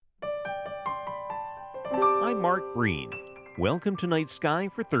I'm Mark Breen. Welcome to Night Sky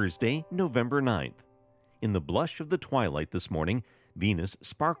for Thursday, November 9th. In the blush of the twilight this morning, Venus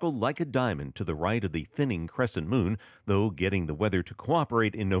sparkled like a diamond to the right of the thinning crescent moon, though getting the weather to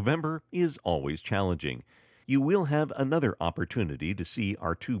cooperate in November is always challenging. You will have another opportunity to see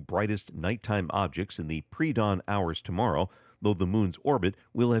our two brightest nighttime objects in the pre-dawn hours tomorrow, though the moon's orbit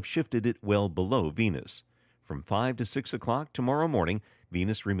will have shifted it well below Venus. From 5 to 6 o'clock tomorrow morning,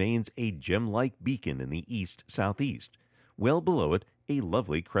 Venus remains a gem-like beacon in the east-southeast. Well below it, a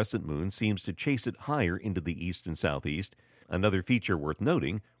lovely crescent moon seems to chase it higher into the east and southeast. Another feature worth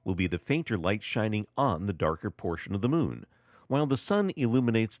noting will be the fainter light shining on the darker portion of the moon. While the sun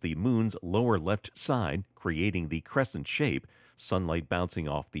illuminates the moon's lower left side, creating the crescent shape, sunlight bouncing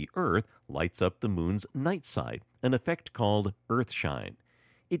off the Earth lights up the moon's night side, an effect called earthshine.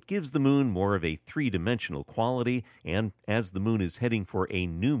 It gives the moon more of a three-dimensional quality, and as the moon is heading for a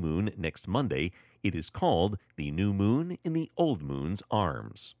new moon next Monday, it is called the new moon in the old moon's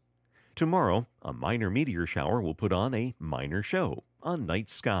arms. Tomorrow, a minor meteor shower will put on a minor show on Night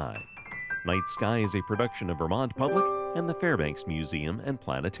Sky. Night Sky is a production of Vermont Public and the Fairbanks Museum and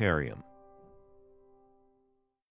Planetarium.